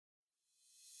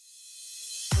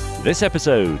This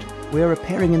episode, we're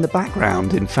appearing in the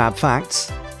background in Fab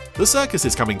Facts. The circus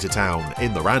is coming to town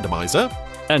in the Randomeister.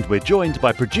 and we're joined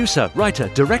by producer, writer,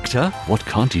 director, what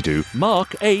can't he do,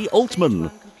 Mark A.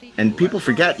 Altman. And people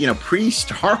forget,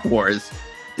 pre-Star Wars,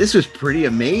 this was pretty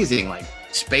amazing, like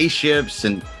spaceships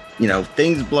and,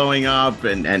 things blowing up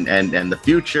and the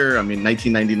future. I mean,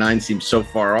 1999 seems so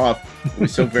far off. It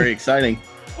was so very exciting.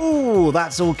 Ooh,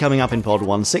 that's all coming up in Pod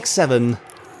 167.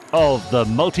 Of the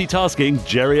multitasking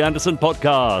Gerry Anderson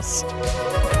Podcast.